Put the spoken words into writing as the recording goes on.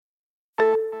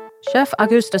Chef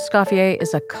Auguste Escoffier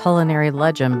is a culinary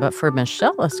legend, but for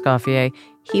Michel Escoffier,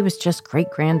 he was just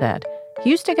great-granddad. He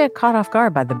used to get caught off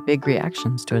guard by the big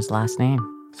reactions to his last name.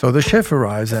 So the chef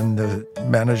arrives and the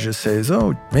manager says,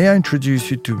 "Oh, may I introduce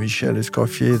you to Michel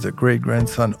Escoffier, the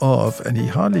great-grandson of," and he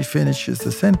hardly finishes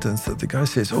the sentence that the guy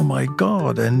says, "Oh my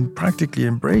God," and practically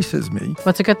embraces me.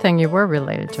 What's a good thing you were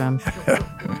related to him.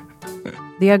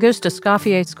 The Auguste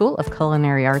Escoffier School of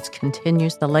Culinary Arts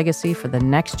continues the legacy for the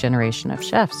next generation of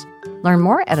chefs. Learn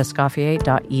more at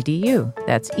escoffier.edu.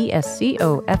 That's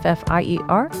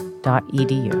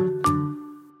escoffier.edu.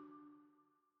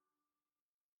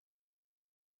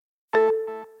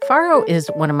 Farro is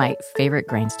one of my favorite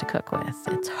grains to cook with.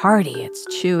 It's hearty, it's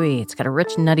chewy, it's got a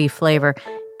rich, nutty flavor,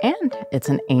 and it's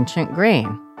an ancient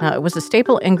grain. It was a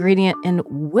staple ingredient in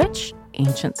which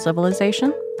ancient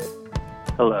civilization?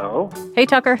 Hello. Hey,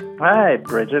 Tucker. Hi,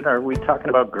 Bridget. Are we talking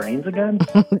about grains again?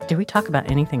 Do we talk about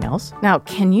anything else? Now,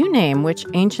 can you name which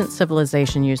ancient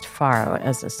civilization used farro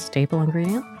as a staple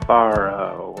ingredient?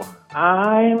 Farro.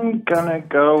 I'm gonna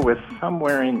go with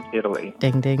somewhere in Italy.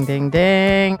 Ding, ding, ding,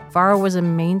 ding. Farro was a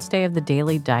mainstay of the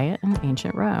daily diet in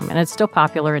ancient Rome, and it's still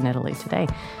popular in Italy today.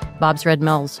 Bob's Red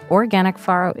Mill's organic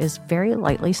farro is very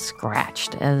lightly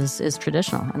scratched, as is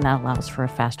traditional, and that allows for a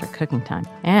faster cooking time.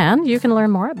 And you can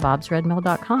learn more at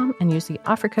bobsredmill.com and use the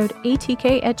offer code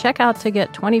ATK at checkout to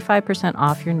get 25%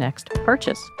 off your next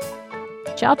purchase.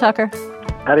 Ciao, Tucker.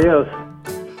 Adios.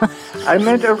 I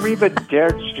meant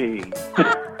arrivederci.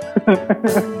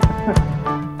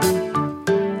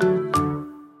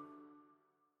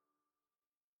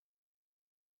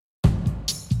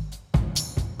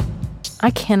 I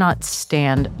cannot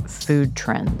stand food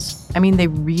trends. I mean, they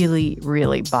really,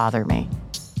 really bother me.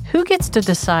 Who gets to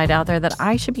decide out there that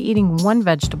I should be eating one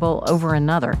vegetable over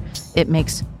another? It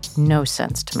makes no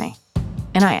sense to me.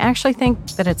 And I actually think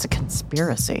that it's a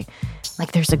conspiracy.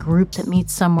 Like there's a group that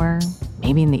meets somewhere,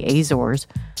 maybe in the Azores,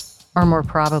 or more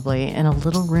probably in a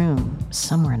little room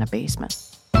somewhere in a basement.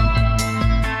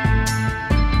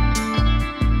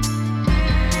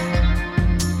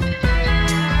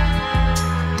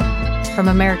 From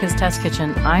America's Test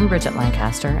Kitchen, I'm Bridget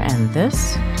Lancaster, and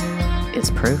this is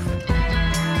Proof.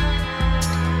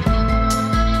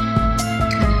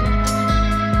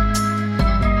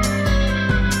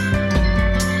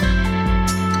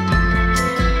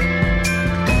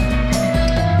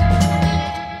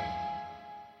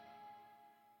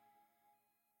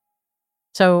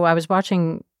 So I was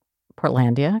watching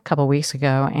Portlandia a couple weeks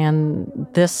ago, and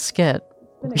this skit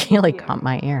really caught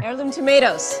my ear. Heirloom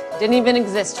tomatoes didn't even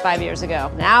exist 5 years ago.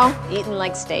 Now, eaten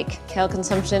like steak. Kale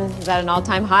consumption is at an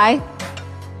all-time high.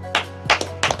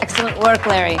 Excellent work,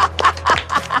 Larry.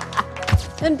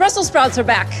 And Brussels sprouts are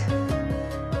back.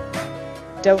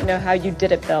 Don't know how you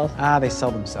did it, Bill. They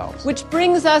sell themselves. Which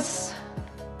brings us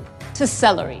to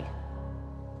celery.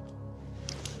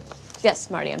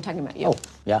 Yes, Marty, I'm talking about you. Oh,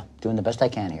 yeah, doing the best I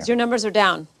can here. Your numbers are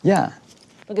down. Yeah.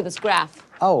 Look at this graph.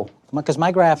 Oh, because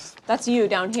my graph... That's you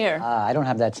down here. I don't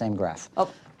have that same graph. Oh.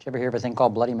 Did you ever hear of a thing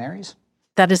called Bloody Marys?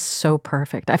 That is so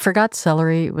perfect. I forgot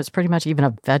celery was pretty much even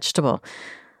a vegetable.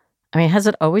 I mean, has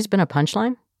it always been a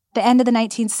punchline? The end of the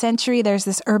 19th century, there's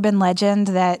this urban legend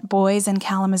that boys in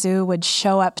Kalamazoo would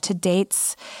show up to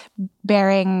dates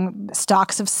bearing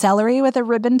stalks of celery with a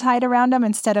ribbon tied around them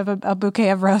instead of a bouquet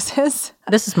of roses.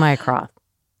 This is Maya Croth.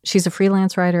 She's a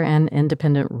freelance writer and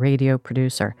independent radio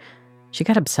producer. She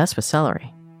got obsessed with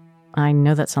celery. I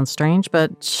know that sounds strange,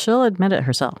 but she'll admit it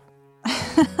herself.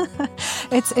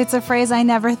 It's a phrase I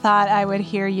never thought I would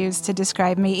hear used to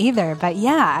describe me either. But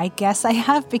yeah, I guess I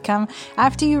have become,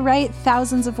 after you write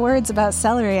thousands of words about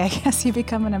celery, I guess you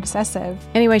become an obsessive.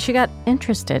 Anyway, she got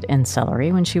interested in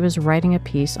celery when she was writing a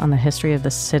piece on the history of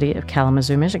the city of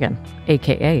Kalamazoo, Michigan,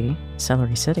 a.k.a.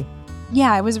 Celery City.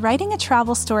 Yeah, I was writing a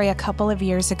travel story a couple of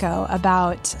years ago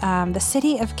about the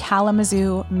city of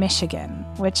Kalamazoo, Michigan,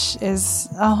 which is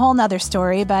a whole nother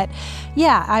story. But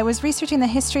yeah, I was researching the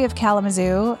history of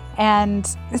Kalamazoo, and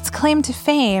its claim to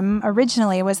fame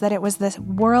originally was that it was the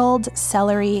world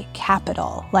celery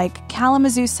capital. Like,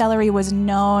 Kalamazoo celery was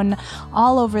known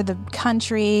all over the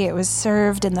country. It was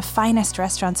served in the finest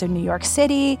restaurants in New York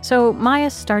City. So Maya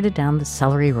started down the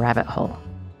celery rabbit hole.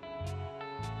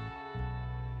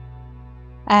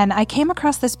 And I came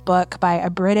across this book by a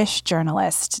British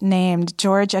journalist named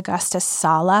George Augustus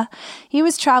Sala. He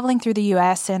was traveling through the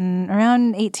U.S. in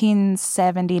around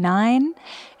 1879,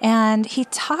 and he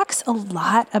talks a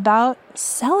lot about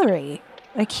celery.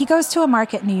 Like, he goes to a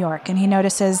market in New York, and he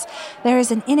notices there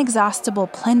is an inexhaustible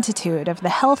plenitude of the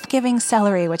health-giving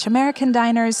celery, which American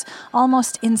diners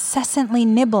almost incessantly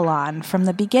nibble on from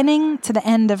the beginning to the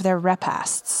end of their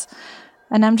repasts.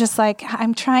 And I'm just like,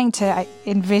 I'm trying to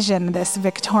envision this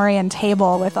Victorian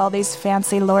table with all these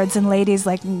fancy lords and ladies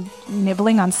like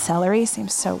nibbling on celery.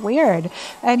 Seems so weird.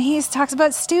 And he talks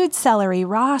about stewed celery,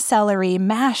 raw celery,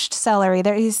 mashed celery.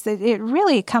 It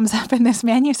really comes up in this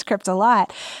manuscript a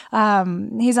lot.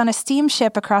 He's on a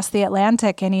steamship across the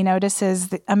Atlantic, and he notices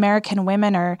that American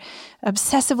women are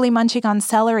obsessively munching on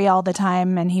celery all the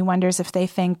time. And he wonders if they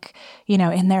think,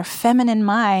 in their feminine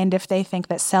mind, if they think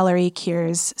that celery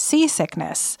cures seasickness.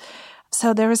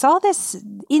 So there was all this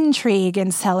intrigue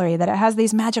in celery that it has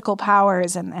these magical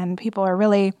powers, and people are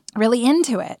really, really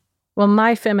into it. Well,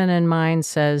 my feminine mind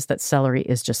says that celery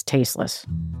is just tasteless.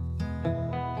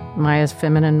 Maya's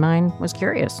feminine mind was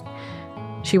curious.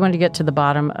 She wanted to get to the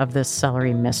bottom of this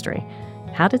celery mystery.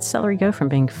 How did celery go from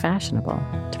being fashionable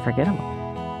to forgettable?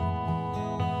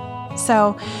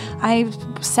 So I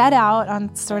set out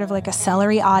on sort of like a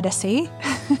celery odyssey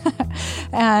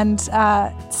and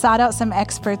sought out some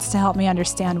experts to help me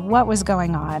understand what was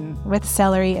going on with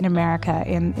celery in America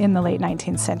in the late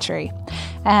 19th century.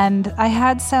 And I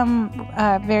had some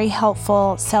very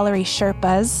helpful celery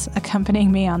Sherpas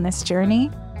accompanying me on this journey.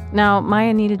 Now,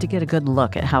 Maya needed to get a good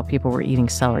look at how people were eating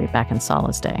celery back in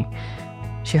Sala's day.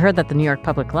 She heard that the New York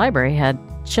Public Library had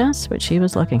just what she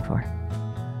was looking for.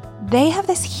 They have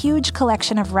this huge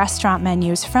collection of restaurant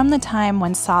menus from the time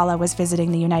when Sala was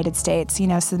visiting the United States,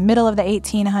 so the middle of the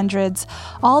 1800s,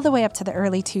 all the way up to the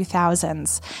early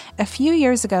 2000s. A few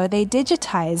years ago, they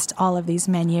digitized all of these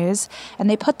menus, and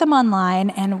they put them online,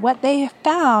 and what they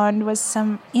found was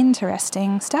some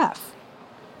interesting stuff.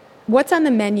 What's on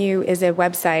the menu is a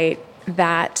website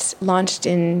that launched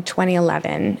in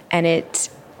 2011, and it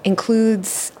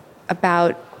includes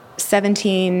about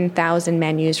 17,000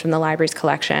 menus from the library's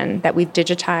collection that we've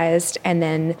digitized, and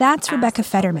then... That's Rebecca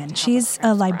Fetterman. She's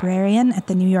a librarian at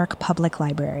the New York Public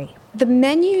Library. The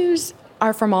menus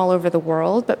are from all over the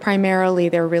world, but primarily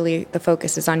the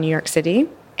focus is on New York City,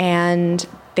 and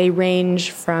they range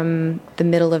from the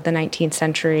middle of the 19th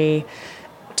century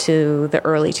to the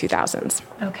early 2000s.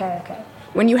 Okay.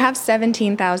 When you have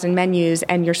 17,000 menus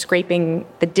and you're scraping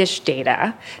the dish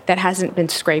data that hasn't been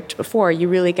scraped before, you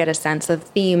really get a sense of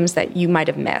themes that you might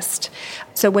have missed.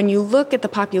 So when you look at the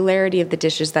popularity of the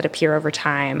dishes that appear over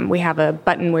time, we have a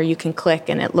button where you can click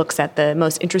and it looks at the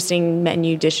most interesting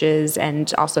menu dishes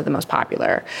and also the most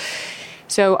popular.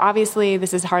 So obviously,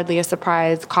 this is hardly a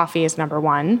surprise. Coffee is number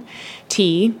one.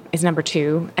 Tea is number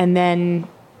two. And then,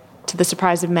 to the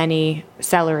surprise of many,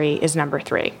 celery is number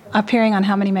three. Appearing on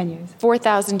how many menus?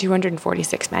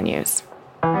 4,246 menus.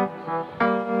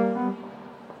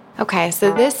 Okay,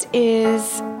 so this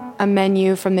is a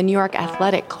menu from the New York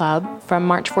Athletic Club from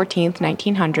March 14th,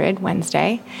 1900,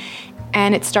 Wednesday.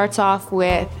 And it starts off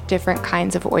with different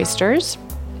kinds of oysters.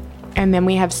 And then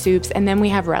we have soups, and then we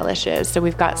have relishes. So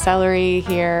we've got celery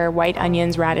here, white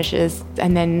onions, radishes,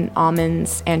 and then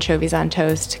almonds, anchovies on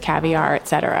toast, caviar,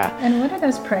 etc. And what are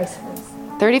those prices?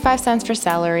 35 cents for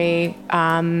celery,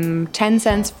 10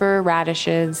 cents for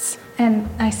radishes. And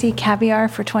I see caviar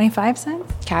for 25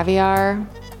 cents? Caviar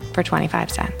for 25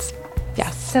 cents.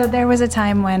 Yes. So there was a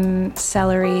time when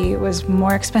celery was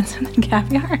more expensive than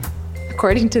caviar?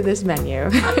 According to this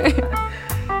menu.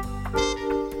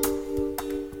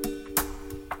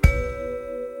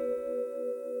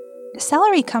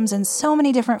 Celery comes in so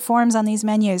many different forms on these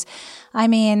menus. I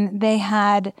mean, they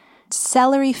had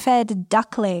celery-fed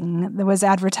duckling that was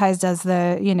advertised as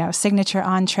the, signature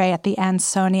entree at the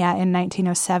Ansonia in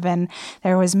 1907.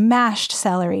 There was mashed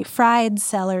celery, fried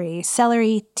celery,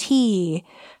 celery tea,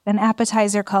 an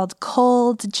appetizer called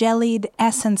cold jellied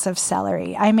essence of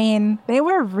celery. I mean, they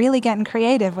were really getting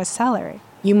creative with celery.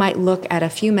 You might look at a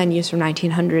few menus from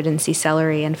 1900 and see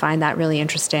celery and find that really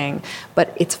interesting.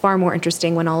 But it's far more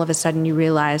interesting when all of a sudden you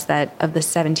realize that of the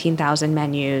 17,000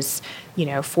 menus,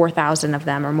 4,000 of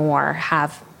them or more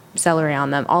have celery on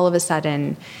them. All of a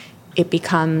sudden, it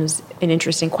becomes an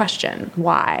interesting question.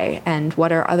 Why? And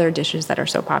what are other dishes that are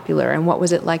so popular? And what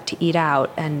was it like to eat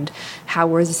out? And how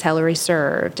was the celery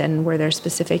served? And were there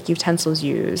specific utensils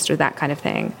used or that kind of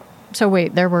thing? So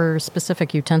wait, there were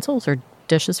specific utensils or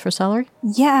dishes for celery?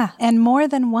 Yeah, and more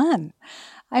than one.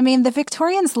 I mean, the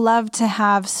Victorians loved to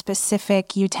have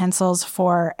specific utensils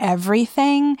for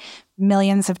everything,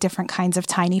 millions of different kinds of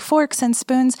tiny forks and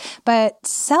spoons, but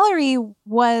celery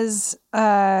was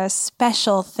a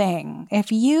special thing.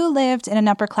 If you lived in an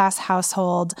upper-class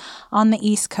household on the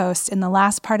East Coast in the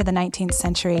last part of the 19th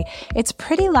century, it's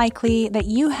pretty likely that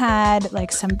you had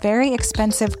some very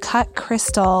expensive cut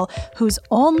crystal whose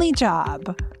only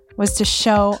job was to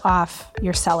show off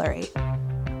your celery.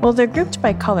 Well, they're grouped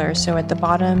by color. So at the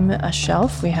bottom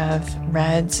shelf, we have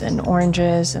reds and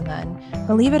oranges, and then...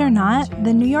 Believe it or not,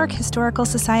 the New York Historical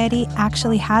Society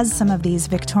actually has some of these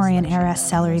Victorian-era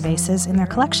celery vases in their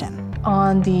collection.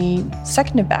 On the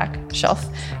second to back shelf,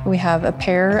 we have a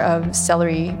pair of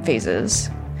celery vases.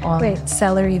 Wait,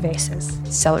 celery vases.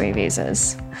 Celery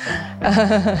vases.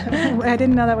 I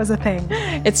didn't know that was a thing.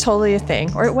 It's totally a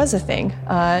thing, or it was a thing.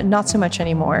 Not so much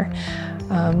anymore.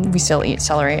 We still eat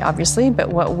celery, obviously, but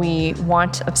what we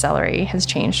want of celery has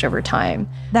changed over time.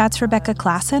 That's Rebecca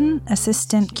Klassen,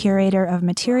 Assistant Curator of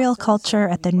Material Culture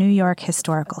at the New York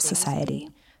Historical Society.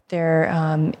 They're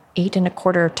 8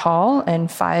 1/4 tall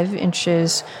and 5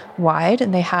 inches wide,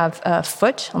 and they have a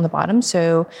foot on the bottom.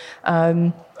 So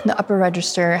the upper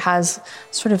register has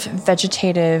sort of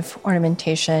vegetative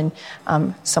ornamentation,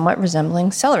 somewhat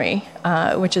resembling celery,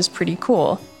 which is pretty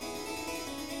cool.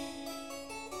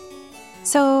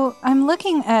 So I'm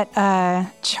looking at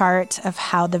a chart of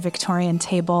how the Victorian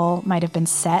table might have been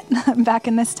set back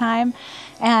in this time.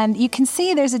 And you can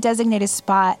see there's a designated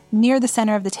spot near the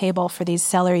center of the table for these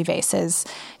celery vases.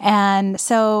 And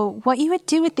so what you would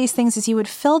do with these things is you would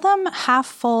fill them half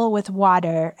full with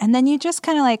water, and then you just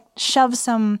kind of like shove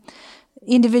some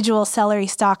individual celery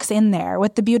stalks in there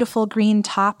with the beautiful green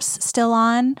tops still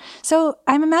on. So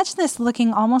I'm imagining this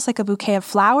looking almost like a bouquet of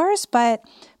flowers, but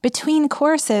between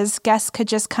courses, guests could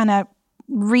just kind of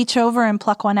reach over and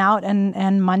pluck one out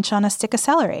and munch on a stick of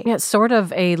celery. Yeah, it's sort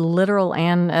of a literal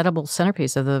and edible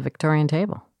centerpiece of the Victorian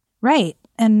table. Right.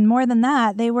 And more than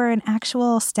that, they were an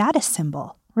actual status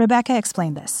symbol. Rebecca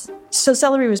explained this. So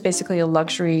celery was basically a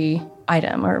luxury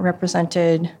item, or it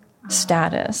represented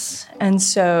status. And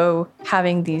so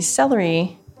having these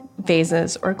celery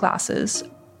vases or glasses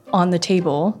on the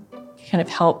table kind of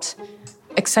helped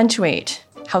accentuate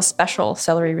how special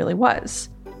celery really was.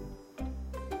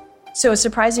 So a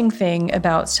surprising thing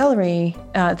about celery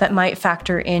that might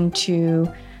factor into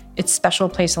its special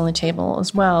place on the table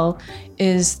as well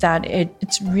is that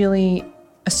it's really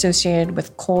associated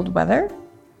with cold weather,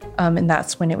 and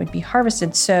that's when it would be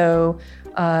harvested. So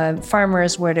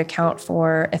farmers would account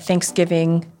for a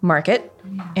Thanksgiving market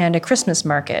and a Christmas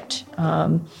market.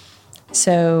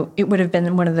 So it would have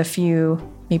been one of the few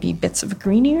maybe bits of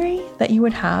greenery that you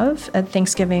would have at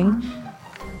Thanksgiving.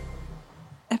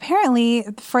 Apparently,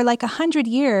 for like 100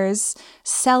 years,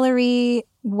 celery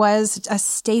was a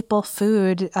staple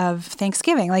food of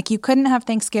Thanksgiving. Like, you couldn't have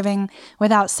Thanksgiving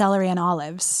without celery and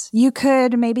olives. You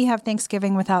could maybe have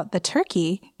Thanksgiving without the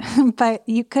turkey, but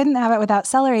you couldn't have it without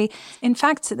celery. In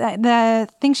fact, the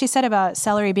thing she said about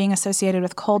celery being associated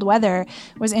with cold weather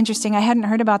was interesting. I hadn't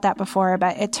heard about that before,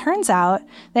 but it turns out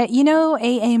that, you know,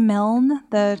 A.A. Milne,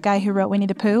 the guy who wrote Winnie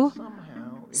the Pooh?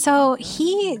 So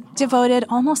he devoted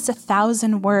almost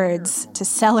 1,000 words to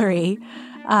celery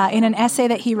in an essay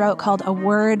that he wrote called A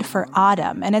Word for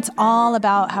Autumn. And it's all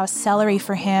about how celery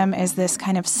for him is this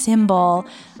kind of symbol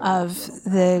of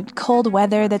the cold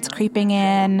weather that's creeping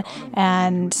in.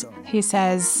 And he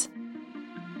says,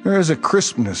 there is a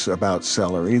crispness about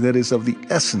celery that is of the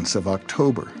essence of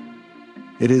October.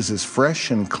 It is as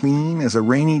fresh and clean as a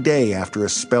rainy day after a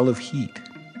spell of heat.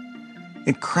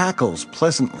 It crackles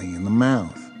pleasantly in the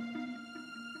mouth.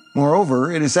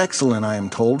 Moreover, it is excellent, I am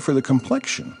told, for the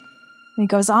complexion. He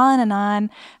goes on and on.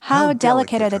 How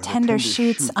delicate are the tender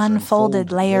shoots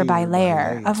unfolded layer by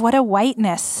layer. Of what a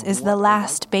whiteness is the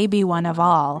last baby one of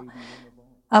all.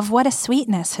 Of what a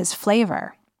sweetness his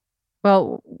flavor.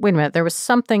 Well, wait a minute. There was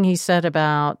something he said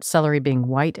about celery being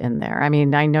white in there. I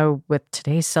mean, I know with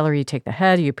today's celery, you take the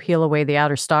head, you peel away the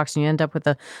outer stalks, and you end up with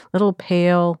a little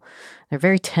pale, they're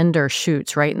very tender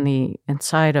shoots right in the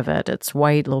inside of it. It's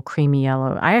white, little creamy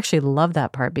yellow. I actually love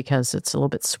that part because it's a little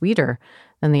bit sweeter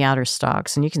than the outer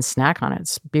stalks, and you can snack on it.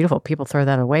 It's beautiful. People throw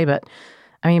that away, but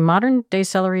I mean, modern day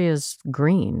celery is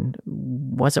green.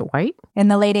 Was it white? In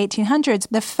the late 1800s,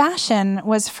 the fashion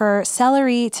was for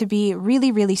celery to be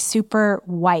really, really super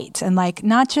white. And like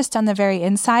not just on the very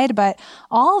inside, but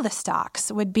all the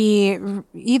stalks would be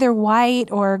either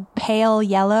white or pale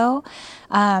yellow.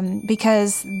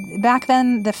 Because back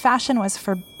then the fashion was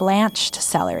for blanched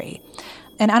celery.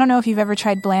 And I don't know if you've ever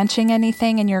tried blanching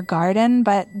anything in your garden,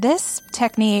 but this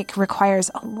technique requires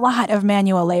a lot of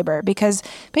manual labor because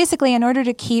basically in order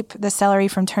to keep the celery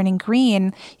from turning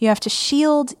green, you have to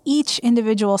shield each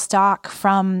individual stalk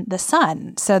from the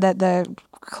sun so that the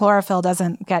chlorophyll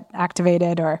doesn't get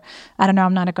activated, or I don't know,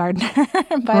 I'm not a gardener.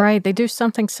 But right, they do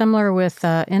something similar with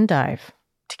endive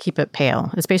to keep it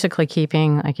pale. It's basically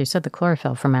keeping, like you said, the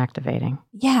chlorophyll from activating.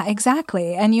 Yeah,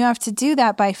 exactly. And you have to do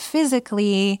that by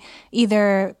physically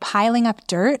either piling up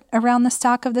dirt around the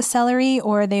stalk of the celery,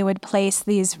 or they would place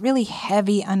these really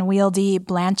heavy, unwieldy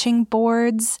blanching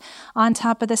boards on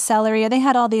top of the celery. They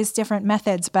had all these different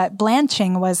methods, but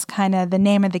blanching was kind of the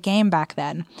name of the game back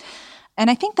then. And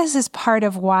I think this is part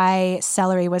of why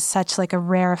celery was such like a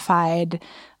rarefied,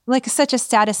 like such a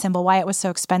status symbol, why it was so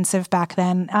expensive back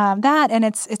then. That, and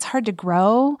it's hard to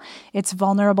grow. It's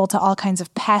vulnerable to all kinds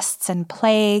of pests and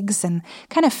plagues, and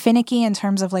kind of finicky in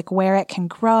terms of like where it can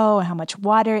grow and how much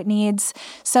water it needs.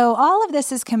 So all of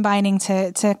this is combining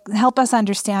to help us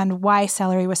understand why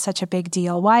celery was such a big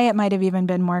deal, why it might have even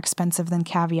been more expensive than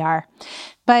caviar.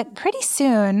 But pretty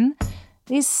soon,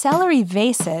 these celery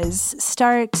vases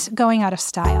start going out of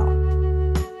style.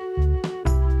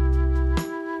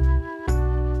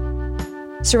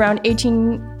 So around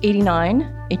 1889,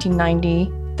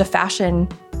 1890, the fashion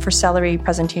for celery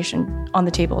presentation on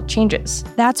the table changes.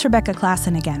 That's Rebecca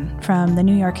Klassen again from the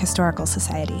New York Historical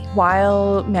Society.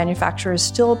 While manufacturers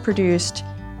still produced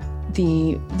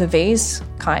the vase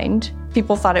kind,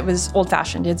 people thought it was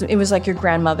old-fashioned. It was like your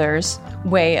grandmother's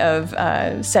way of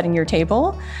setting your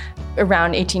table.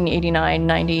 Around 1889,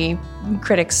 90,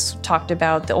 critics talked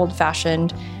about the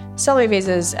old-fashioned celery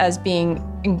vases as being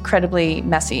incredibly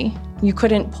messy. You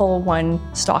couldn't pull one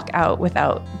stalk out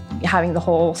without having the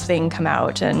whole thing come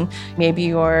out, and maybe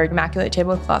your immaculate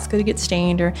tablecloth could get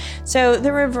stained. So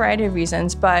there were a variety of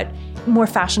reasons, but more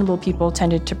fashionable people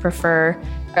tended to prefer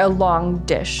a long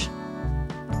dish.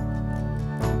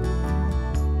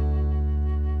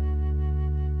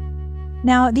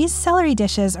 Now, these celery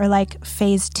dishes are like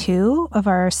phase 2 of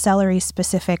our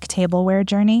celery-specific tableware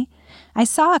journey. I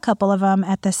saw a couple of them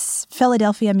at the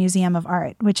Philadelphia Museum of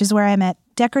Art, which is where I met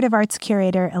decorative arts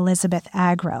curator Elizabeth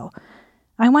Agro.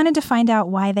 I wanted to find out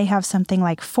why they have something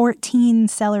like 14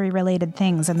 celery-related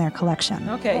things in their collection.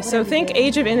 Okay, so think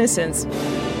Age of Innocence.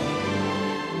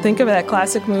 Think of that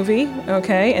classic movie,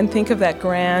 okay, and think of that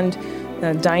grand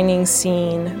dining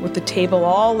scene with the table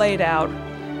all laid out,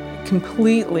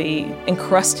 completely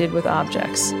encrusted with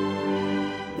objects.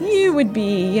 You would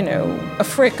be, a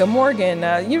Frick, a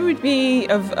Morgan. You would be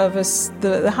of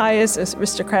the highest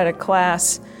aristocratic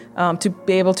class to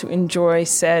be able to enjoy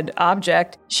said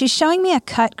object. She's showing me a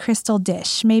cut crystal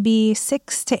dish, maybe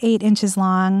 6 to 8 inches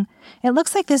long. It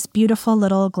looks like this beautiful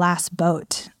little glass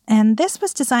boat. And this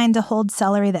was designed to hold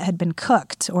celery that had been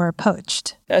cooked or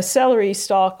poached. A celery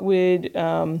stalk would...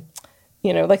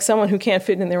 like someone who can't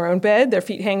fit in their own bed, their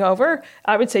feet hang over,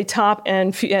 I would say top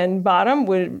and bottom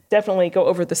would definitely go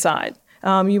over the side.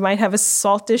 You might have a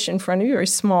salt dish in front of you, very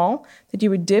small, that you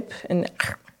would dip and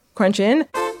crunch in.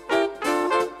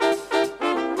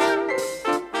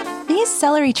 These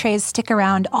celery trays stick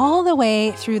around all the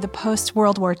way through the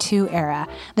post-World War II era.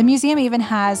 The museum even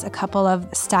has a couple of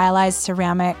stylized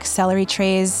ceramic celery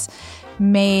trays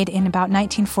made in about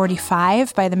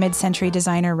 1945 by the mid-century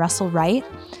designer Russell Wright.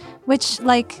 Which,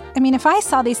 if I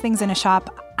saw these things in a shop,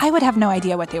 I would have no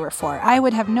idea what they were for. I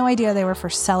would have no idea they were for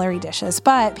celery dishes.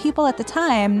 But people at the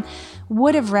time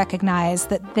would have recognized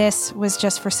that this was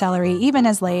just for celery, even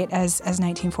as late as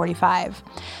 1945.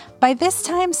 By this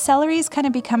time, celery is kind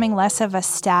of becoming less of a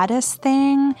status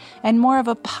thing and more of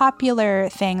a popular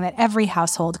thing that every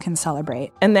household can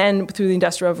celebrate. And then through the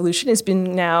Industrial Revolution, it's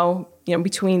been now,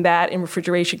 between that and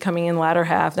refrigeration coming in latter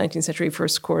half, 19th century,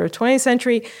 first quarter, 20th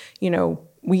century,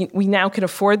 we now can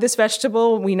afford this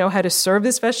vegetable. We know how to serve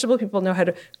this vegetable. People know how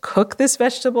to cook this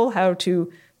vegetable, how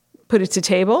to put it to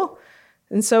table.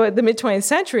 And so at the mid-20th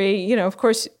century, of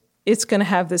course, it's going to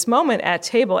have this moment at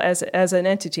table as an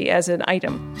entity, as an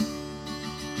item.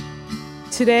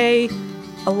 Today,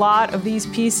 a lot of these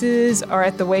pieces are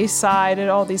at the wayside at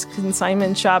all these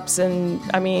consignment shops, and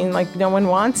no one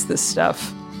wants this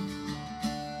stuff.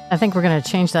 I think we're going to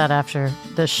change that after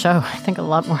this show. I think a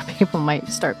lot more people might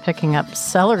start picking up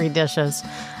celery dishes.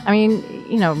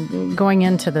 Going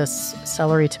into this,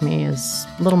 celery to me is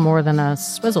a little more than a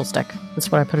swizzle stick.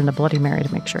 That's what I put in a Bloody Mary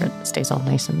to make sure it stays all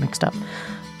nice and mixed up.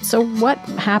 So what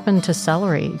happened to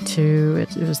celery?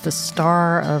 It was the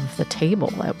star of the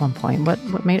table at one point.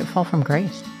 What made it fall from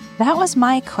grace? That was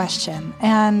my question.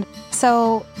 And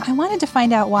so I wanted to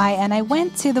find out why, and I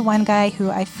went to the one guy who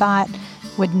I thought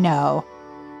would know.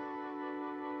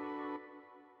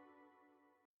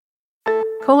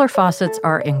 Kohler faucets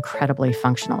are incredibly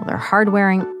functional. They're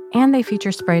hard-wearing, and they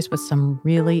feature sprays with some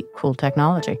really cool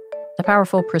technology. The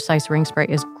powerful, precise ring spray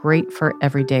is great for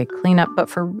everyday cleanup,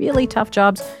 but for really tough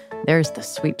jobs, there's the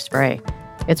sweep spray.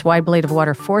 Its wide blade of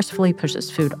water forcefully pushes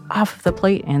food off the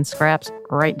plate and scraps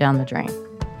right down the drain.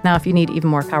 Now, if you need even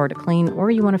more power to clean,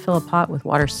 or you want to fill a pot with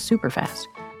water super fast,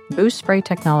 Boost Spray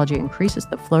technology increases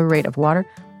the flow rate of water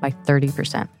by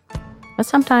 30%. But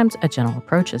sometimes a gentle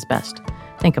approach is best.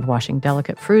 Think of washing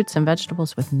delicate fruits and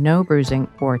vegetables with no bruising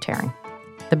or tearing.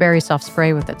 The Berry Soft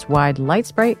Spray with its wide light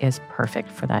spray is perfect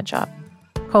for that job.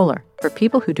 Kohler, for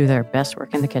people who do their best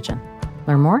work in the kitchen.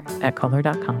 Learn more at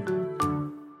Kohler.com.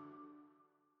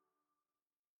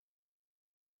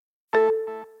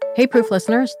 Hey, Proof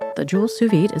listeners, the Joule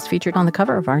Sous Vide is featured on the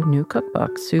cover of our new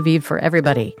cookbook, Sous Vide for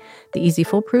Everybody, the easy,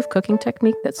 foolproof cooking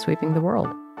technique that's sweeping the world.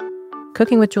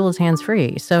 Cooking with Joule is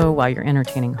hands-free, so while you're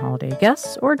entertaining holiday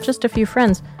guests or just a few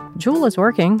friends, Joule is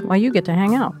working while you get to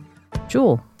hang out.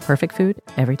 Joule, perfect food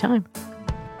every time.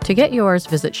 To get yours,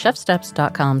 visit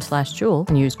chefsteps.com/Joule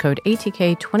and use code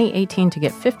ATK2018 to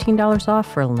get $15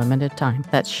 off for a limited time.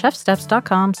 That's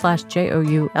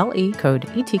chefsteps.com/JOULE, code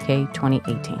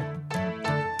ATK2018.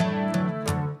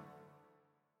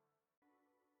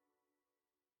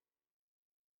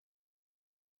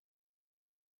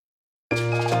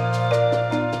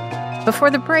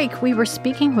 Before the break, we were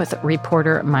speaking with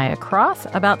reporter Maya Croth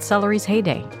about celery's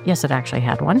heyday. Yes, it actually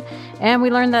had one. And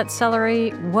we learned that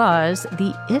celery was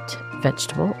the it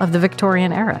vegetable of the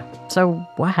Victorian era. So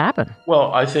what happened?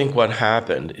 Well, I think what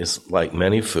happened is, like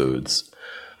many foods,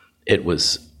 it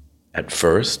was at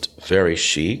first very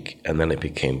chic, and then it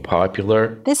became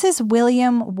popular. This is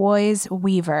William Woys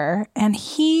Weaver, and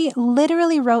he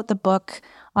literally wrote the book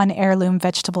on heirloom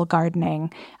vegetable gardening.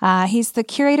 He's the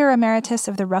curator emeritus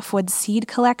of the Roughwood Seed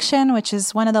Collection, which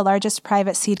is one of the largest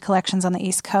private seed collections on the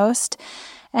East Coast.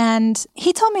 And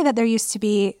he told me that there used to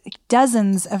be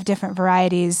dozens of different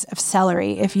varieties of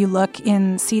celery. If you look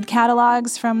in seed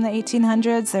catalogs from the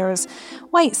 1800s, there was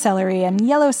white celery and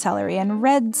yellow celery and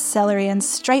red celery and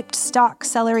striped stalk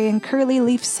celery and curly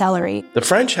leaf celery. The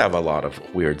French have a lot of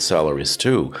weird celeries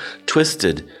too.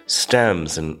 Twisted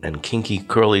stems and kinky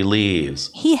curly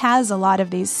leaves. He has a lot of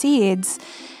these seeds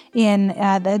in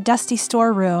the dusty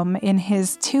storeroom in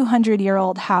his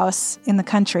 200-year-old house in the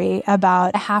country,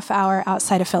 about a half hour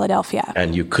outside of Philadelphia.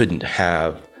 And you couldn't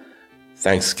have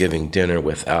Thanksgiving dinner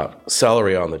without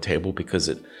celery on the table because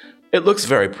it looks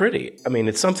very pretty. I mean,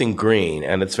 it's something green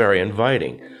and it's very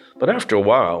inviting. But after a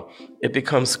while, it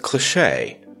becomes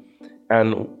cliche.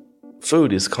 And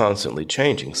food is constantly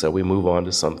changing, so we move on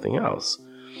to something else.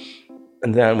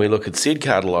 And then we look at seed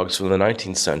catalogs from the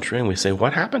 19th century and we say,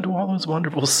 what happened to all those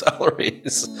wonderful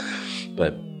celeries?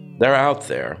 But they're out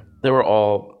there. They were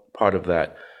all part of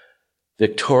that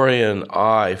Victorian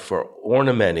eye for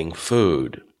ornamenting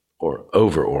food, or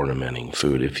over-ornamenting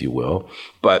food, if you will.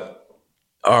 But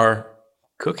our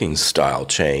cooking style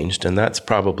changed, and that's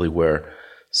probably where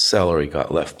celery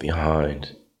got left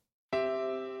behind.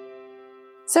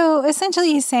 So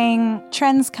essentially he's saying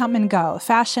trends come and go,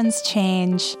 fashions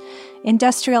change,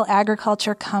 industrial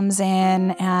agriculture comes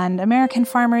in, and American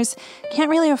farmers can't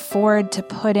really afford to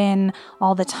put in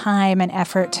all the time and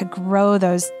effort to grow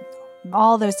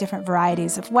all those different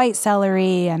varieties of white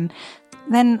celery. And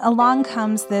then along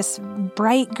comes this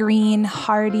bright green,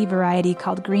 hardy variety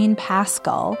called green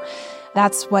Pascal.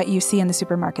 That's what you see in the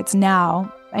supermarkets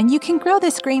now. And you can grow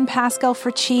this green Pascal for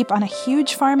cheap on a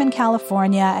huge farm in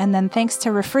California, and then thanks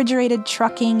to refrigerated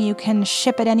trucking, you can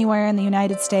ship it anywhere in the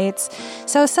United States.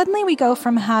 So suddenly we go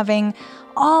from having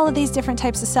all of these different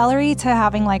types of celery to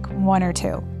having like one or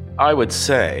two. I would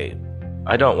say,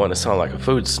 I don't want to sound like a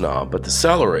food snob, but the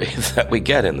celery that we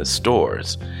get in the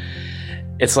stores,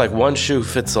 it's like one shoe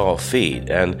fits all feet.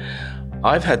 And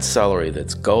I've had celery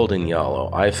that's golden yellow.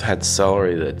 I've had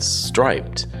celery that's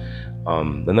striped.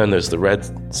 And then there's the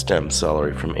red stem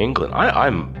celery from England.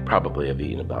 I'm probably have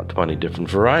eaten about 20 different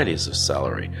varieties of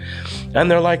celery. And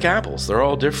they're like apples. They're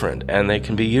all different, and they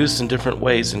can be used in different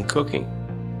ways in cooking.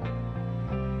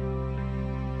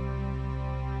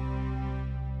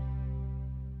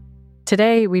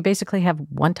 Today, we basically have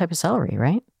one type of celery,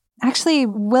 right? Actually,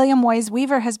 William Woys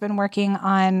Weaver has been working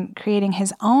on creating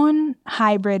his own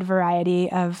hybrid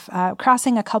variety of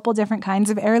crossing a couple different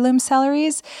kinds of heirloom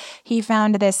celeries. He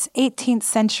found this 18th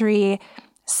century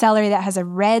celery that has a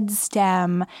red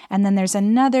stem, and then there's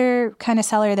another kind of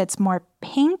celery that's more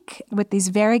pink with these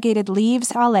variegated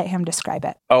leaves. I'll let him describe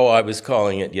it. Oh, I was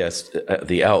calling it, yes,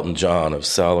 the Elton John of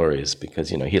celeries, because,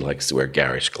 he likes to wear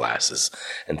garish glasses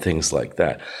and things like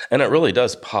that. And it really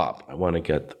does pop. I want to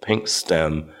get the pink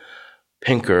stem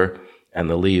pinker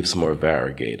and the leaves more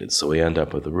variegated. So we end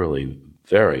up with a really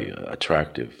very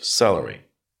attractive celery.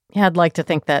 Yeah, I'd like to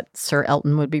think that Sir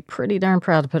Elton would be pretty darn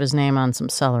proud to put his name on some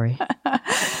celery.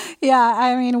 Yeah,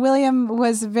 I mean, William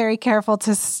was very careful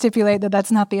to stipulate that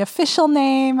that's not the official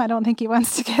name. I don't think he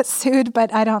wants to get sued,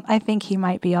 but I think he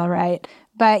might be all right.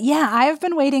 But yeah, I've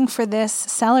been waiting for this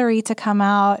celery to come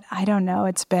out. I don't know,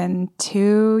 it's been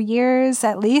 2 years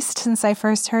at least since I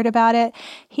first heard about it.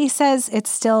 He says it's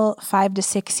still 5 to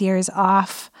 6 years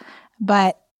off,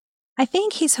 but I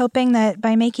think he's hoping that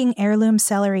by making heirloom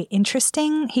celery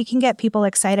interesting, he can get people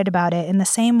excited about it in the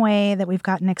same way that we've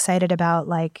gotten excited about,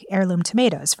 like, heirloom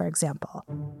tomatoes, for example.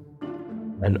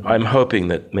 And I'm hoping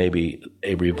that maybe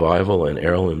a revival in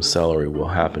heirloom celery will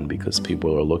happen because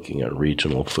people are looking at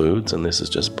regional foods, and this is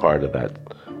just part of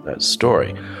that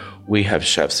story. We have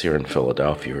chefs here in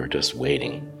Philadelphia who are just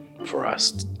waiting for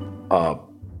us,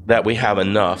 that we have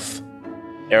enough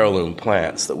heirloom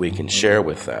plants that we can share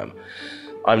with them.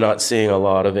 I'm not seeing a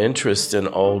lot of interest in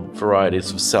old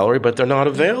varieties of celery, but they're not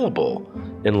available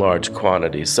in large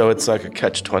quantities, so it's like a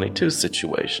catch-22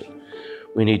 situation.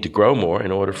 We need to grow more in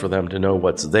order for them to know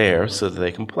what's there so that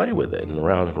they can play with it, and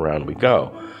around we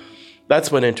go.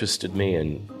 That's what interested me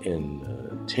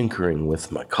in tinkering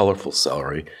with my colorful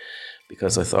celery,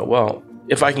 because I thought, well,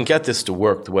 if I can get this to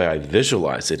work the way I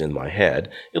visualize it in my head,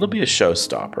 it'll be a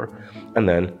showstopper, and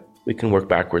then we can work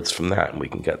backwards from that, and we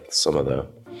can get some of the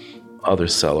other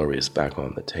celeries back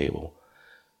on the table.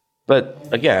 But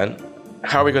again,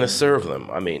 how are we going to serve them?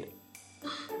 I mean,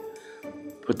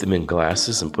 put them in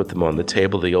glasses and put them on the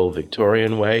table the old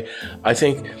Victorian way. I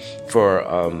think for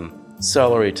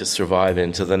celery to survive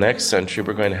into the next century,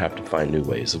 we're going to have to find new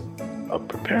ways of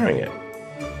preparing it.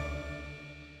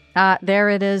 There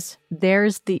it is.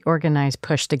 There's the organized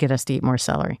push to get us to eat more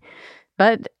celery.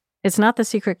 But it's not the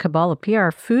secret cabal of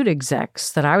PR food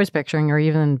execs that I was picturing or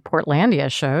even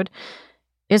Portlandia showed.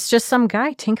 It's just some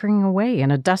guy tinkering away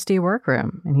in a dusty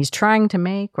workroom, and he's trying to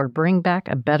make or bring back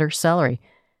a better celery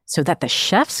so that the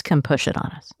chefs can push it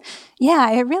on us. Yeah,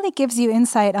 it really gives you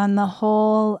insight on the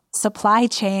whole supply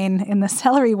chain in the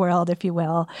celery world, if you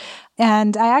will.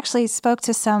 And I actually spoke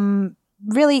to some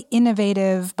really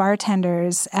innovative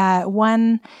bartenders at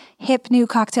one hip new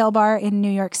cocktail bar in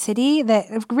New York City that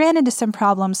ran into some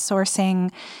problems sourcing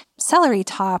celery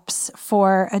tops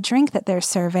for a drink that they're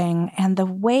serving. And the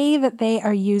way that they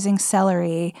are using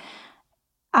celery,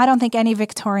 I don't think any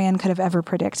Victorian could have ever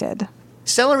predicted.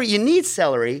 Celery, you need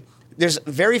celery. There's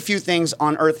very few things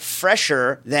on earth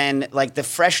fresher than like the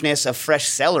freshness of fresh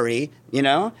celery, you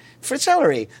know, for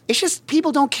celery. It's just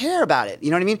people don't care about it. You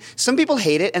know what I mean? Some people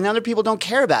hate it and other people don't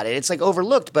care about it. It's like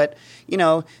overlooked, but, you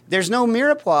know, there's no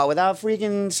mirepoix without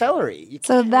freaking celery.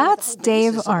 So that's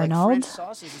Dave Arnold.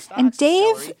 And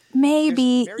Dave may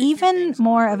be even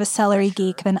more of a celery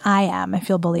geek than I am, if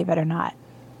you'll believe it or not.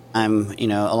 I'm, you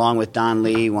know, along with Don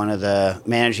Lee, one of the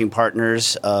managing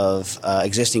partners of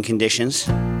Existing Conditions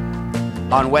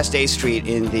on West 8th Street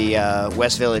in the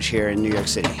West Village here in New York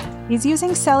City. He's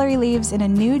using celery leaves in a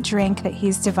new drink that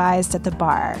he's devised at the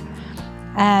bar.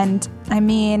 And, I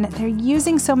mean, they're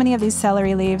using so many of these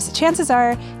celery leaves. Chances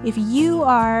are, if you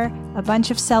are a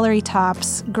bunch of celery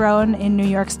tops grown in New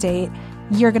York State,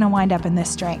 you're going to wind up in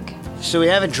this drink. So we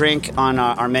have a drink on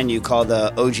our menu called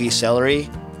the OG Celery.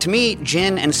 To me,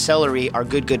 gin and celery are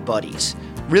good buddies.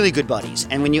 Really good buddies.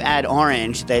 And when you add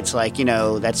orange, that's like, you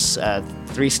know, that's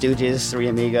Three Stooges, Three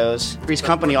Amigos. Three's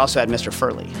Company also had Mr.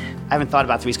 Furley. I haven't thought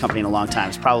about Three's Company in a long time.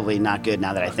 It's probably not good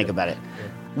now that I think about it.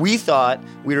 We thought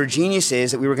we were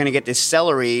geniuses, that we were going to get this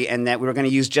celery and that we were going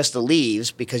to use just the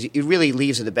leaves because really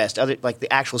leaves are the best. Like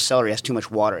the actual celery has too much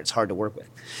water. It's hard to work with.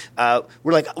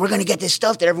 We're like, we're going to get this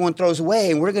stuff that everyone throws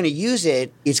away and we're going to use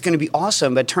it. It's going to be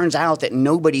awesome. But it turns out that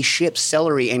nobody ships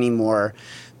celery anymore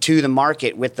to the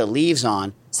market with the leaves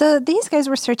on. So these guys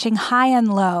were searching high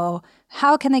and low.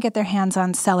 How can they get their hands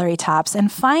on celery tops? And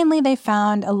finally, they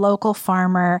found a local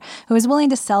farmer who was willing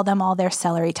to sell them all their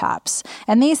celery tops.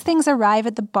 And these things arrive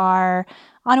at the bar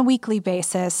on a weekly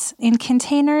basis in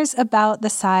containers about the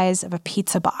size of a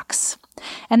pizza box.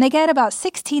 And they get about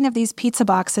 16 of these pizza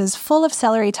boxes full of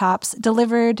celery tops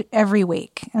delivered every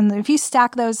week. And if you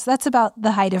stack those, that's about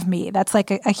the height of me. That's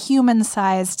like a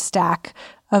human-sized stack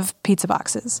of pizza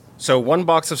boxes. So one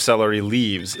box of celery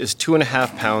leaves is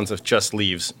 2.5 pounds of just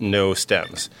leaves, no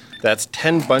stems. That's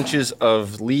 10 bunches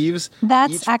of leaves.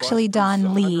 That's actually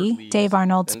Don Lee, Dave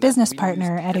Arnold's business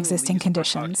partner at Existing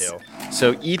Conditions.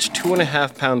 So each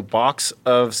 2.5 pound box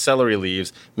of celery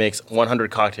leaves makes 100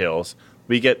 cocktails.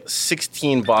 We get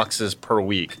 16 boxes per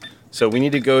week. So we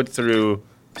need to go through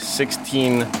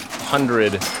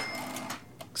 1,600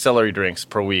 celery drinks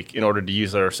per week in order to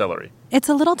use our celery. It's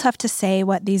a little tough to say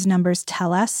what these numbers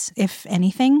tell us, if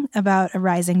anything, about a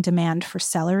rising demand for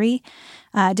celery.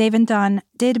 Dave and Don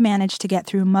did manage to get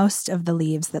through most of the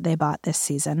leaves that they bought this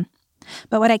season.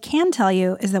 But what I can tell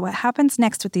you is that what happens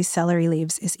next with these celery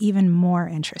leaves is even more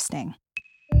interesting.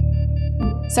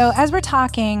 So as we're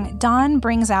talking, Don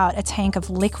brings out a tank of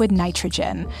liquid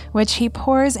nitrogen, which he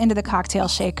pours into the cocktail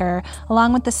shaker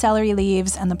along with the celery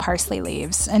leaves and the parsley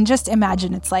leaves. And just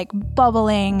imagine it's like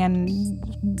bubbling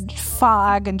and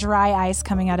fog and dry ice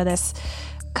coming out of this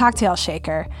cocktail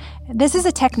shaker. This is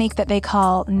a technique that they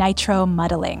call nitro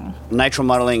muddling. Nitro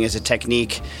muddling is a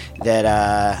technique that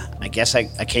I guess I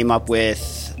came up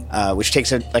with, which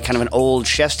takes a kind of an old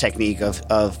chef's technique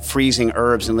of freezing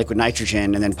herbs in liquid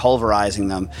nitrogen and then pulverizing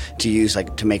them to use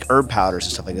to make herb powders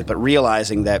and stuff like that, but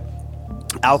realizing that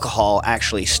alcohol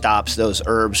actually stops those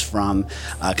herbs from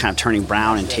kind of turning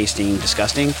brown and tasting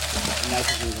disgusting.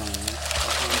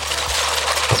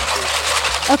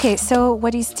 Okay, so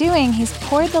what he's doing, he's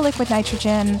poured the liquid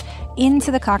nitrogen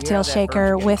into the cocktail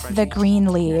shaker with the green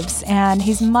leaves, and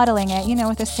he's muddling it,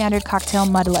 with a standard cocktail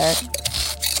muddler.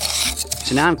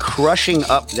 So now I'm crushing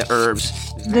up the herbs.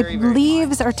 The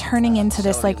leaves are turning into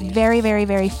this very, very,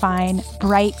 very fine,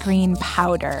 bright green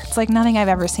powder. It's like nothing I've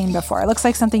ever seen before. It looks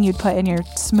like something you'd put in your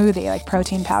smoothie, like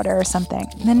protein powder or something.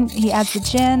 And then he adds the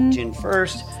gin. Gin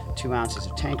first, 2 ounces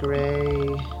of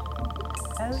Tanqueray.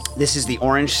 This is the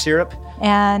orange syrup.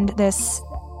 And this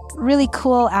really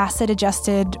cool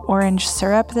acid-adjusted orange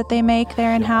syrup that they make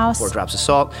there in-house. 4 drops of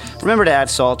salt. Remember to add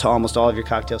salt to almost all of your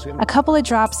cocktails. A couple of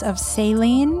drops of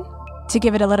saline to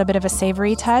give it a little bit of a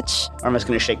savory touch. I'm just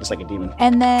going to shake this like a demon.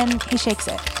 And then he shakes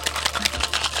it.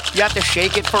 You have to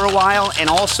shake it for a while, and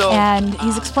also... And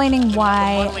he's explaining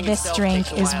why this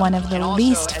drink is one of the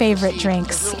least favorite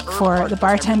drinks for the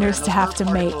bartenders to have to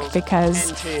make,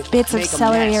 because bits of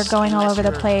celery are going all over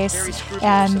the place.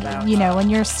 And, when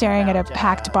you're staring at a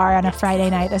packed bar on a Friday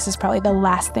night, this is probably the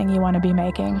last thing you want to be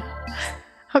making.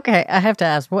 Okay, I have to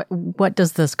ask, what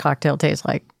does this cocktail taste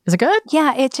like? Is it good?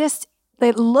 Yeah,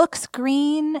 it looks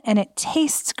green and it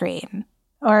tastes green.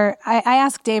 Or I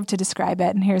asked Dave to describe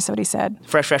it, and here's what he said.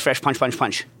 Fresh, fresh, fresh, punch, punch,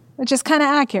 punch. Which is kind of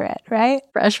accurate, right?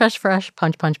 Fresh, fresh, fresh,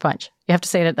 punch, punch, punch. You have to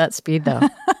say it at that speed, though.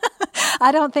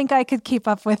 I don't think I could keep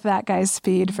up with that guy's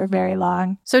speed for very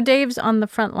long. So Dave's on the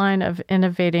front line of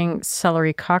innovating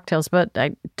celery cocktails, but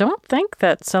I don't think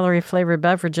that celery-flavored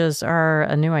beverages are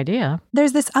a new idea.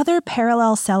 There's this other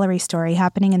parallel celery story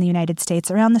happening in the United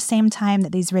States around the same time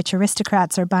that these rich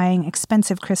aristocrats are buying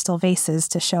expensive crystal vases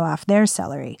to show off their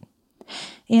celery.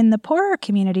 In the poorer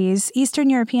communities, Eastern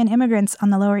European immigrants on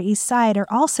the Lower East Side are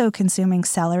also consuming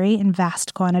celery in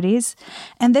vast quantities,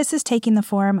 and this is taking the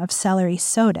form of celery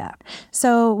soda.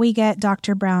 So we get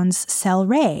Dr. Brown's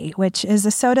Celery, which is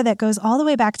a soda that goes all the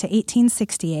way back to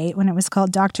 1868 when it was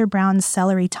called Dr. Brown's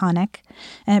Celery Tonic,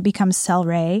 and it becomes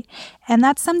Celery, and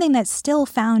that's something that's still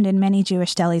found in many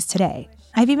Jewish delis today.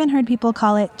 I've even heard people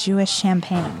call it Jewish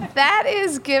champagne. That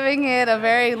is giving it a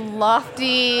very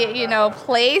lofty,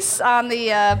 place on the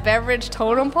beverage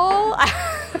totem pole.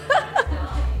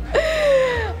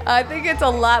 I think it's a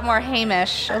lot more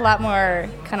Hamish, a lot more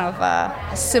kind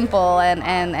of simple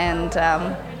and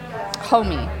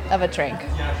homey of a drink.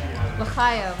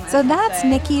 So that's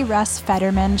Nikki Russ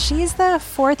Fetterman. She's the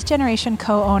fourth-generation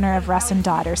co-owner of Russ &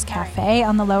 Daughters Cafe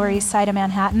on the Lower East Side of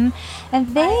Manhattan. And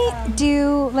they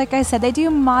do, like I said, they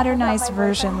do modernized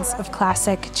versions of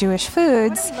classic Jewish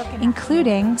foods,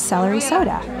 including celery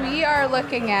soda. We are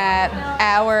looking at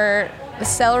the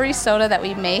celery soda that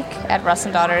we make at Russ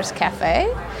 & Daughters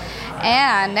Cafe.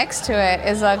 And next to it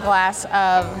is a glass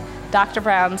of Dr.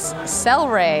 Brown's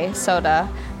Celery soda,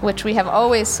 which we have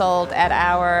always sold at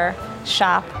our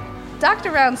shop. Dr.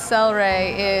 Brown's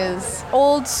Celery is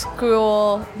old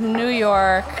school New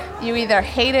York. You either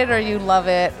hate it or you love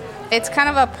it. It's kind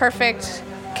of a perfect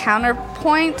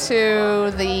counterpoint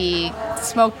to the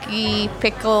smoky,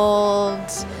 pickled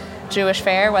Jewish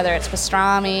fare, whether it's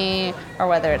pastrami or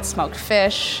whether it's smoked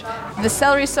fish. The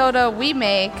celery soda we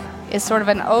make is sort of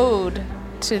an ode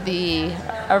to the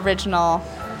original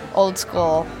old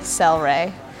school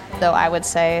celery, though I would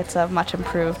say it's a much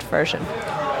improved version.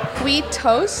 We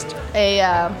toast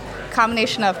a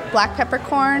combination of black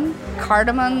peppercorn,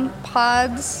 cardamom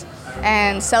pods,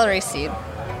 and celery seed.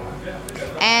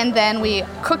 And then we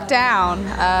cook down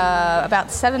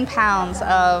about 7 pounds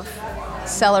of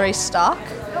celery stalk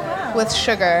with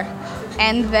sugar.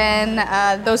 And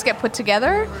then those get put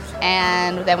together,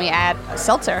 and then we add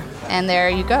seltzer. And there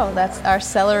you go. That's our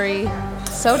celery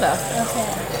soda.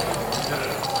 Okay.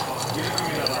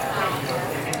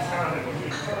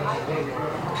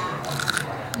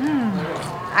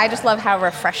 I just love how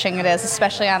refreshing it is,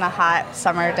 especially on a hot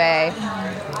summer day.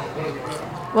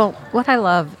 Well, what I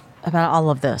love about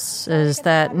all of this is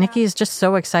that Nikki is just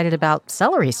so excited about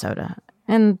celery soda.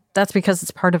 And that's because it's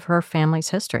part of her family's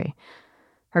history.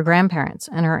 Her grandparents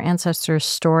and her ancestors'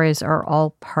 stories are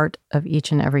all part of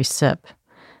each and every sip.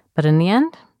 But in the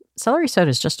end, celery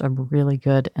soda is just a really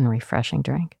good and refreshing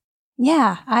drink.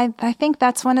 Yeah, I think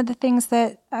that's one of the things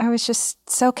that I was just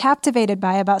so captivated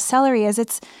by about celery is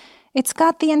it's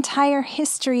got the entire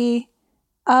history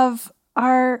of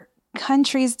our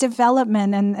country's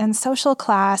development and social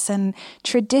class and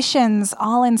traditions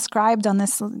all inscribed on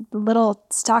this little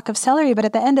stalk of celery. But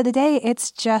at the end of the day, it's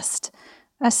just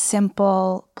a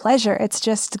simple pleasure. It's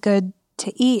just good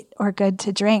to eat or good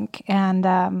to drink.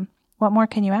 And what more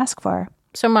can you ask for?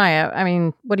 So Maya, I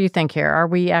mean, what do you think here? Are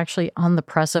we actually on the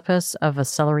precipice of a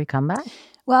celery comeback?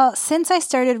 Well, since I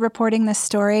started reporting this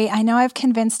story, I know I've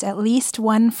convinced at least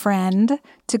one friend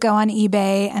to go on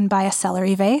eBay and buy a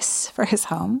celery vase for his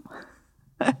home.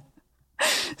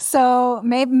 So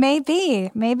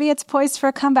maybe it's poised for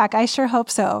a comeback. I sure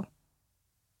hope so.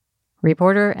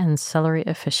 Reporter and celery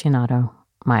aficionado,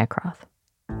 Maya Croth.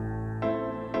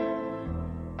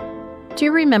 Do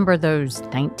you remember those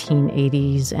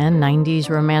 1980s and 90s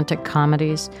romantic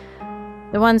comedies?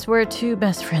 The ones where two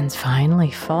best friends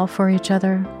finally fall for each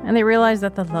other and they realize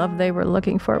that the love they were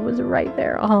looking for was right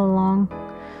there all along.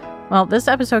 Well, this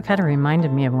episode kind of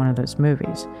reminded me of one of those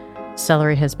movies.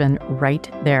 Celery has been right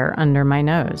there under my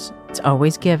nose. It's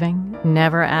always giving,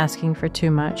 never asking for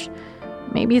too much.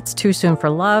 Maybe it's too soon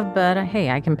for love, but hey,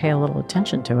 I can pay a little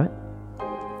attention to it.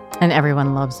 And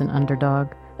everyone loves an underdog,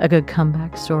 a good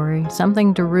comeback story,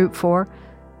 something to root for.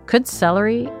 Could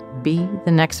celery be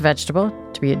the next vegetable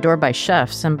to be adored by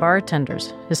chefs and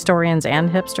bartenders, historians and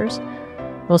hipsters?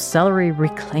 Will celery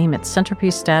reclaim its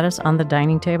centerpiece status on the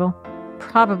dining table?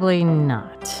 Probably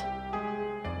not.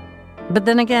 But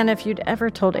then again, if you'd ever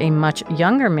told a much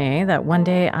younger me that one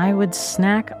day I would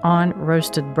snack on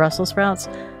roasted Brussels sprouts,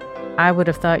 I would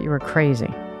have thought you were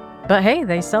crazy. But hey,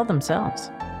 they sell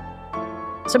themselves.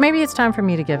 So maybe it's time for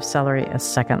me to give celery a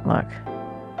second look,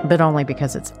 but only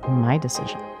because it's my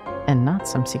decision and not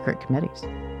some secret committee's.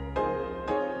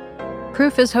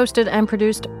 Proof is hosted and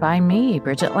produced by me,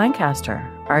 Bridget Lancaster.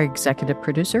 Our executive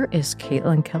producer is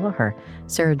Caitlin Kelleher.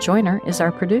 Sarah Joyner is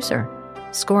our producer.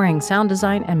 Scoring, sound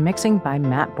design, and mixing by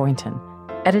Matt Boynton.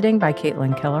 Editing by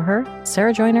Caitlin Kelleher,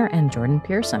 Sarah Joyner, and Jordan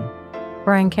Pearson.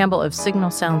 Brian Campbell of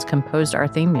Signal Sounds composed our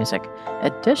theme music.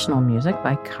 Additional music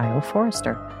by Kyle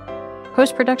Forrester.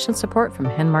 Post-production support from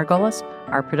Hen Margolis.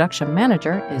 Our production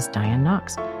manager is Diane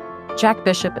Knox. Jack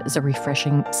Bishop is a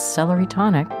refreshing celery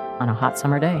tonic on a hot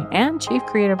summer day and Chief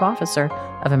Creative Officer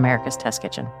of America's Test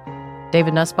Kitchen.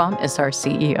 David Nussbaum is our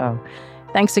CEO.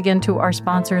 Thanks again to our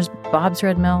sponsors, Bob's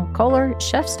Red Mill, Kohler,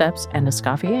 Chef Steps, and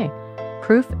Escoffier.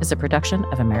 Proof is a production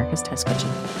of America's Test Kitchen.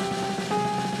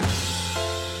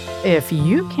 If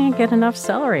you can't get enough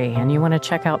celery and you want to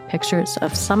check out pictures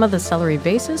of some of the celery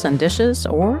vases and dishes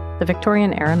or the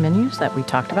Victorian-era menus that we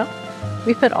talked about,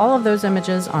 we've put all of those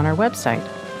images on our website.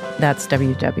 That's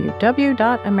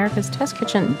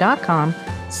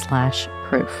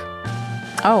www.americastestkitchen.com/proof.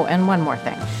 Oh, and one more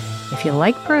thing. If you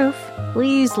like Proof,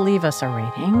 please leave us a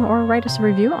rating or write us a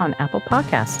review on Apple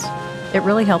Podcasts. It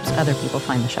really helps other people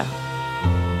find the show.